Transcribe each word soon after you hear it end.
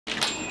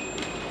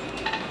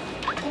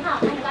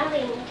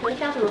请问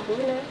需要什么服务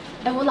呢？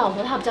哎，我老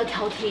婆她比较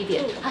挑剔一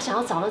点，她想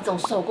要找那种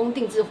手工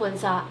定制婚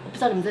纱，不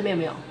知道你们这边有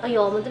没有？哎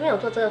呦，我们这边有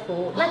做这个服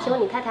务。那请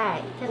问你太太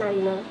在哪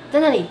里呢？在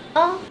那里。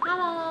哦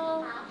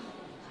 ，Hello。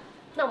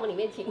那我们里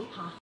面请。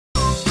好。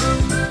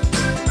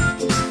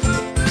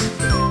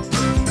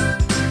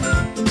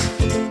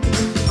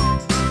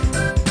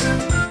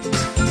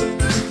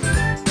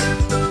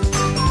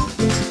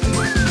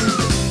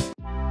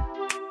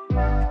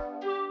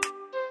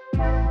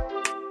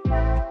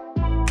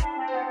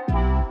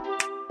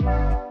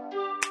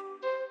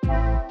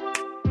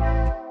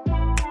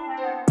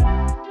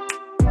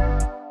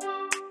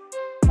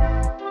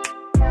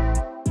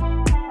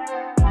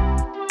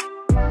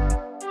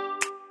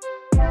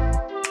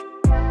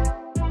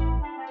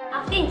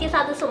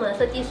这是我们的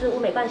设计师吴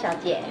美冠小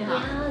姐。你好，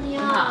你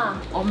好。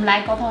我们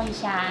来沟通一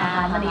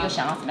下，那你有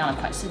想要什么样的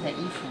款式的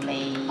衣服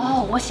嘞？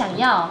哦，我想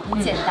要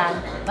很简单，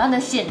我要能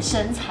显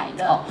身材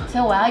的，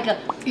所以我要一个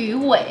鱼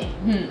尾，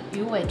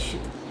鱼尾裙，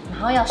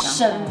然后要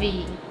深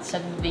V，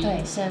 深 V，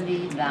 对，深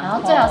V， 然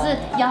后最好是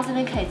腰这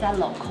边可以再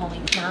镂空一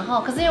点，然后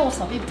可是因为我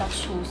手臂比较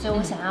粗，所以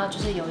我想要就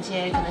是有一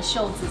些可能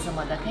袖子什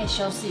么的可以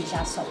修饰一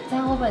下手，这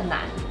样会不会难？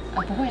不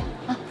会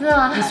啊，真的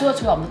吗？你说得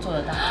出来，我们都做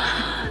得到。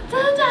真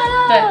的假的？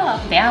对，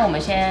等一下我们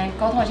先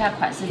沟通一下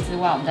款式之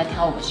外，我们再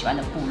挑我们喜欢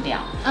的布料，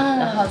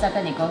然后再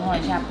跟你沟通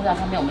一下布料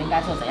上面我们应该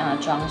做怎样的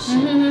装饰。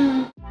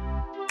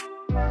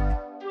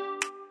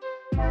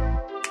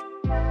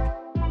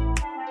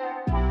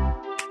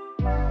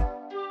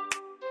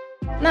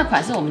那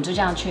款式我们就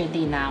这样确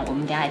定啦，我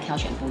们等一下来挑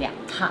选布料。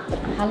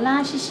好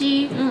啦，西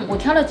西，我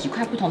挑了几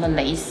块不同的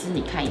蕾丝，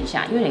你看一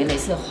下，因为每个蕾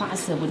丝的花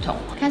色不同，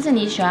看是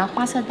你喜欢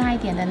花色大一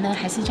点的呢，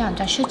还是这样比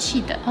较秀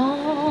气的？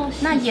哦，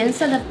那颜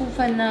色的部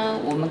分呢，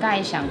我们刚才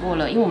也想过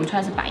了，因为我们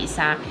穿的是白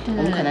纱，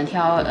我们可能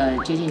挑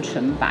接近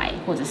纯白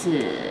或者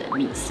是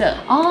米色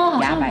哦，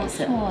芽白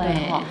色。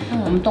对，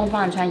我们东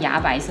方人穿芽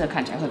白色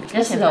看起来会比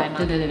较适合，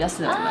对，比较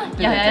适合我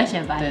们。要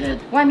显白。对，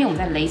外面我们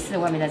在蕾丝的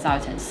外面再罩一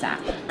层纱。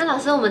那老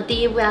师，我们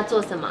第一步要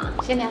做什么？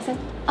先量身。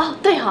哦，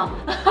对哈，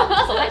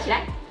手抬起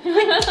来，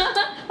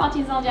放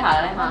轻松就好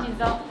了，来放轻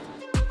松。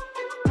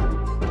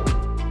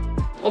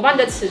我把你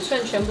的尺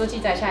寸全部都记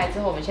载下来之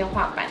后，我们先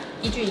画板，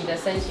依据你的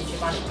身形去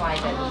帮你画一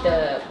个你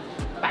的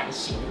版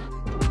型。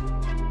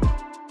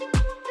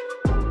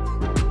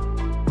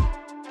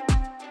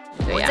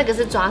对呀，这个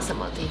是抓什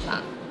么地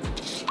方？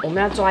我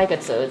们要抓一个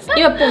折子，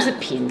因为布是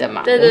平的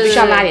嘛，对，我们必须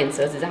要拉点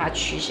折子，让它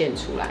曲线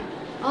出来。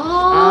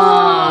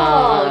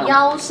哦，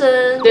腰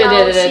身，对，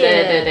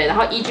然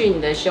后依据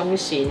你的胸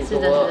型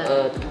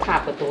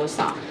top 多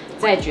少，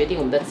再决定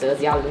我们的折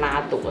子要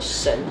拉多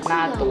深，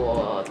拉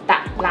多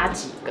大，拉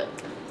几个，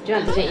就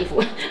像这件衣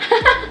服。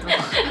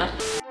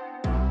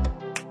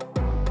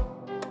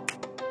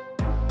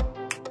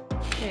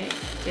对，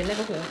剪那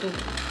个弧度。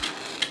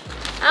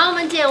好，我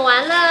们剪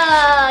完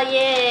了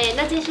耶。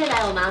那接下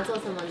来我们要做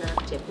什么呢？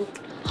剪布。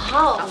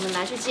好，我们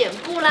来去剪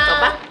布啦。走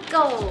吧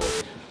 ，Go。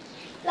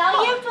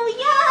老爷不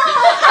要！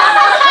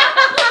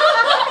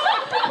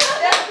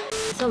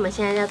所以我们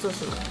现在要做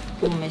什么？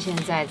我们现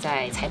在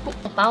在裁布，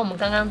把我们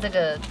刚刚这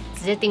个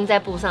直接钉在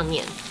布上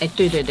面。哎，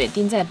对，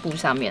钉在布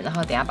上面，然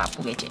后等下把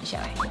布给剪下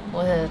来。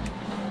我的，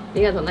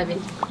你看从那边，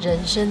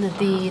人生的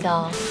第一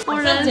刀，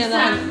我人生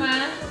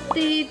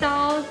第一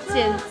刀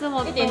剪这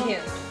么多，一点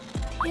点。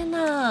天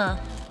哪，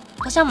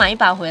好想买一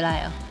把回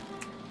来哦。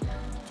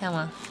这样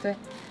吗？对，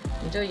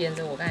你就沿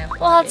着我刚才画。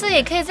哇，这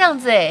也可以这样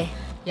子哎。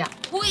呀，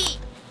喂。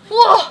哇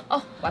哦，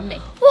完美！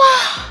哇！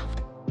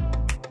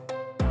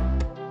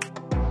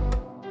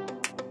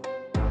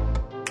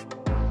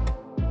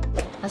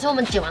老师，我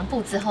们剪完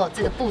布之后，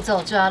这个步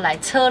骤就要来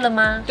车了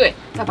吗？对，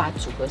要把它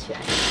组合起来。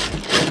去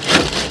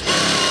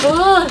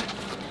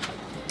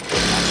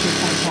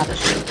放下的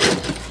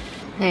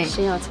水，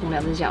先要从两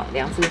只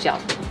脚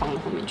放到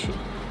后面去。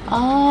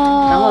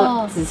哦。然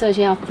后紫色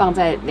先要放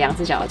在两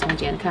只脚的中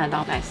间，看得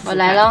到来。我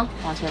来咯，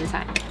往前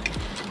踩。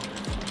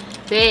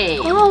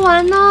对。好好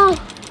玩哦！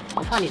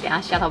我怕你等下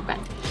吓到不敢。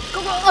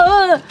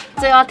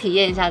这要体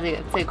验一下这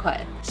块，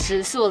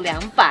时速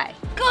200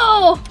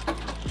 ，Go！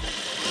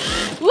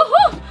 呜呼，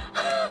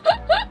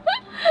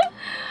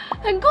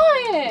很快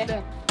耶！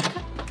对。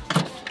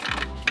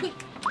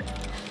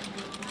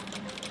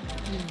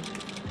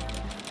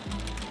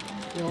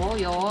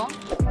有哦。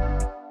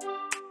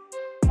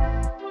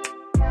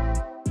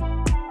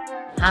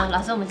好，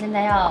老师，我们现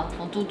在要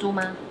缝珠珠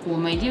吗？我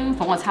们已经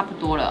缝的差不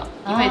多了，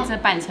因为这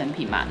半成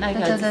品嘛，那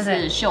个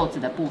是袖子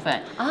的部分。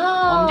哦，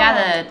我们家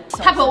的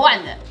Top One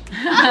的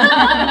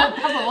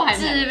，Top One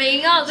指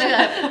明哦，这个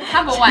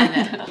Top One 的。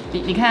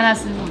你看那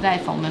师傅在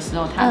缝的时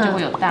候，他就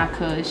会有大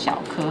颗、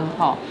小颗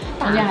哈，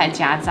中间还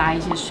夹杂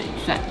一些水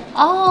钻。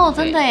哦，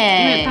真的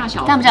耶，因为大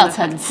小，这样比较有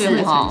层次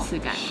哈，层次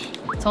感。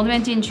从这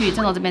边进去，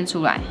正从这边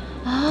出来。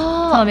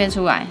哦，从这边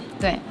出来，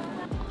对。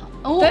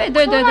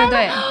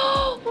对。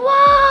哇！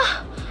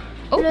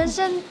人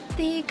生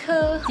第一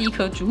颗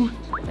珠，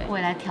我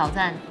也来挑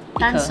战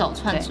单手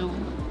串珠。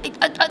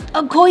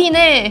可以呢，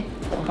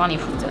我帮你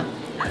扶着。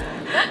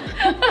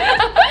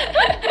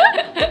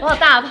我好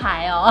大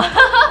牌哦。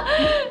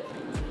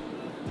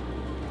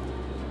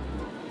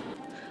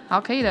好，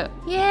可以了，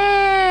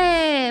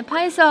耶！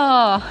拍手，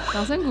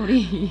掌声鼓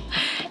励。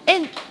哎，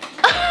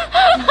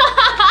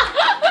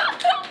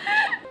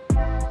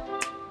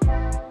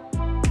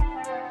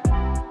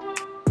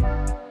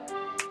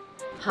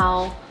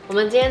好，我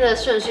们今天的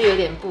顺序有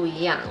点不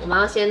一样，我们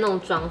要先弄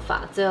妆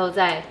发，最后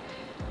再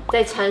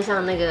穿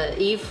上那个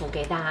衣服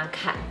给大家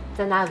看，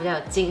这样大家比较有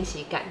惊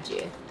喜感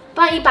觉。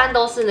不然一般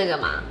都是那个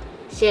嘛，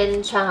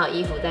先穿好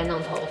衣服再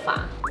弄头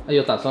发。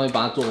有打算会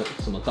帮他做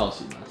什么造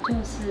型吗？就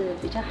是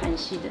比较韩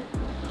系的，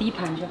低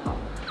盘就好了。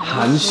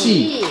韩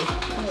系，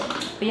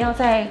不要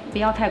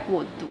太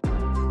过度。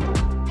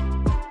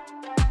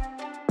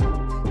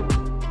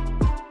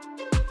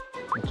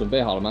准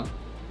备好了吗？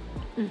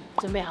嗯，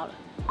准备好了。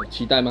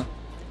期待吗？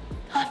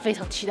非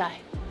常期待。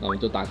那我们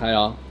就打开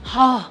了。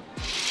好。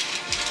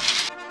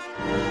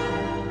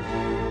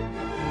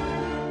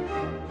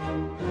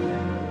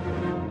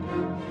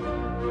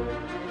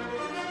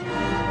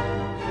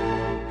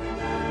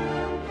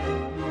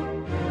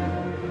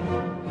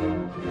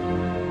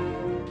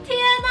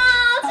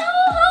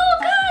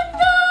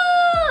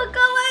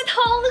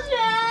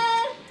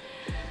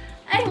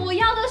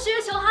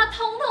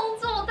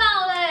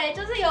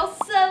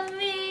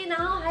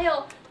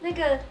那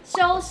个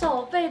修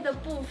手背的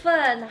部分，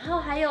然后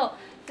还有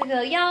这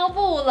个腰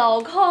部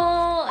镂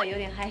空，有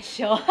点害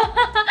羞，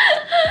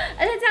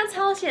而且这样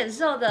超显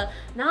瘦的。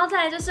然后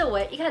再来就是我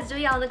一开始就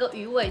要那个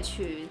鱼尾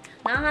裙，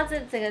然后它这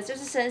整个就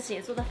是身形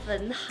也做得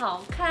很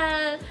好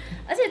看，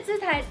而且这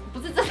台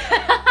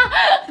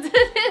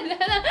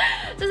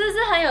就是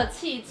是很有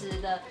气质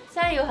的。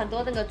虽然有很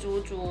多那个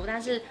珠珠，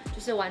但是就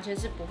是完全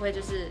是不会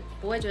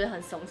觉得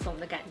很怂怂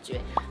的感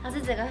觉，它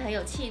是整个很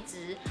有气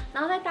质，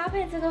然后再搭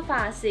配这个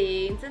发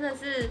型，真的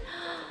是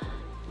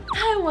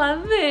太完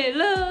美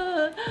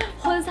了。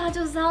婚纱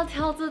就是要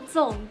挑这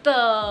种的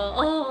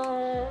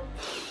哦。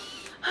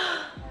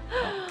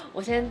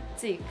我先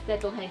自己再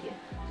多看一点。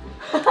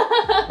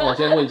我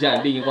先问一下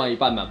你另外一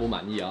半满不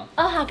满意啊？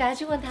哦，好，赶快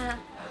去问他。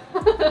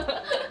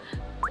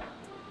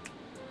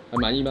还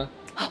满意吗？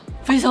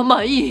非常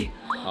满意。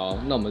好，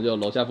那我们就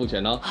楼下付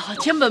钱喽。好，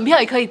签门票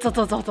也可以，走。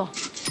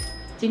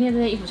今天这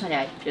件衣服穿起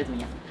来觉得怎么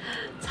样？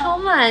超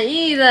满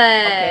意的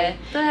哎，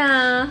对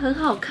啊，很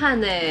好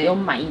看哎。有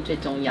满意最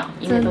重要，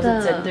因为都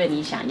是针对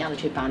你想要的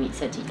去帮你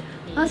设计的。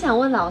我想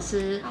问老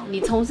师，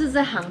你从事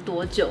这行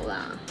多久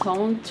啦？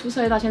从出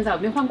社会到现在，我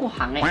没有换过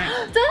行哎。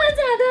真的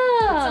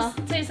假的？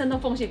这一生都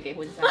奉献给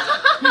婚纱，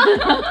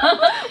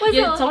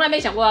也从来没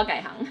想过要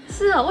改行。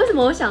是哦，为什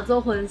么我想做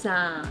婚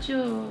纱？就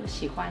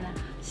喜欢啊。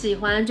喜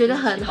欢，觉得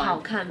很好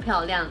看、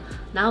漂亮，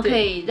然后可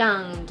以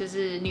让就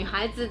是女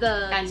孩子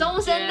的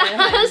终身大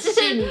事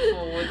幸福，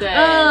对，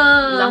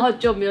然后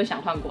就没有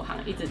想换过行，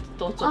一直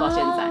都做到现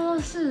在。哦，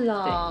是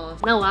哦。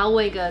那我要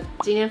问一个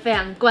今天非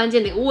常关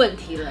键的一个问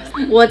题了，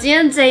我今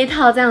天这一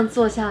套这样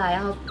做下来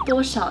要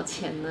多少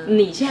钱呢？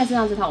你现在这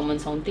样这套，我们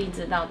从定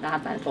制到打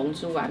版、缝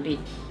珠完毕，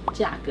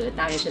价格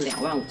大约是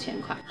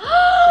25000块，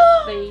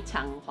非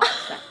常划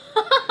算。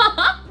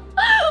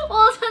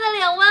我穿了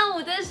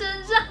25000在身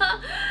上，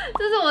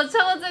这是我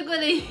穿过最贵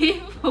的衣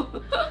服。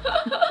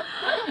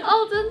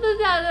哦，真的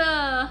假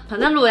的？反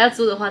正如果要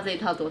租的话，这一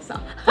套多少？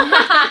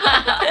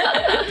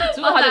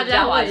租的话就比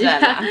较划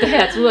算啦。对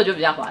啊，租的就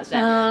比较划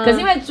算。可是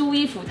因为租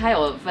衣服它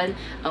有分，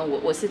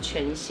我是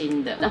全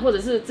新的，那或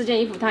者是这件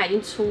衣服它已经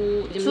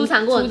出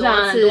厂过很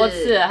多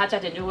次了，它价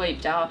钱就会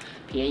比较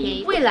便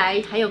宜。未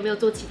来还有没有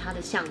做其他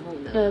的项目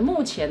呢？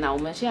目前呢，我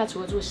们现在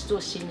除了做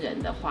新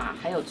人的话，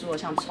还有做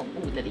像宠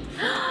物的礼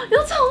服。有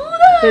宠物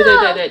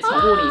的？对，宠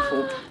物礼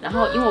服。然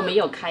后因为我们也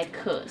有开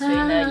课，所以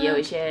呢，也有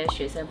一些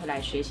学生会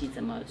来学习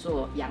怎么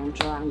做洋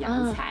装、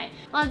洋裁。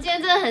哇，今天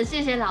真的很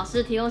谢谢老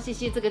师提供西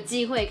西这个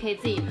机会，可以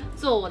自己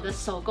做我的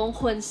手工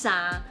婚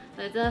纱。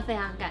对，真的非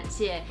常感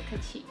谢，不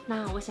客气。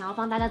那我想要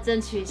帮大家争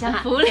取一下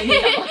福利，就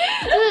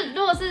是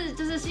如果是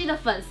西西的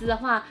粉丝的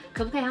话，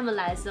可不可以他们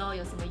来的时候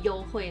有什么优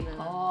惠呢？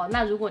哦，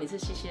那如果你是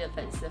西西的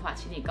粉丝的话，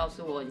请你告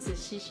诉我你是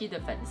西西的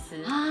粉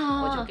丝，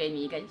我就给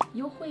你一个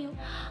优惠哦。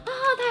啊，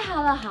太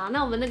好了，好，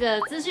那我们那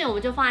个资讯我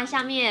们就放在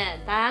下面，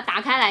大家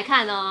打开来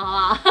看哦，好不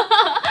好？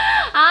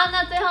好，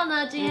那最后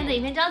呢，今天的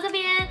影片就到这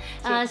边，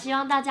希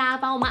望大家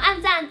帮我们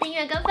按赞、订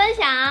阅跟分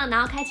享，然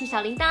后开启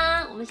小铃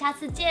铛，我们下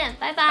次见，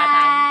拜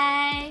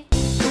拜。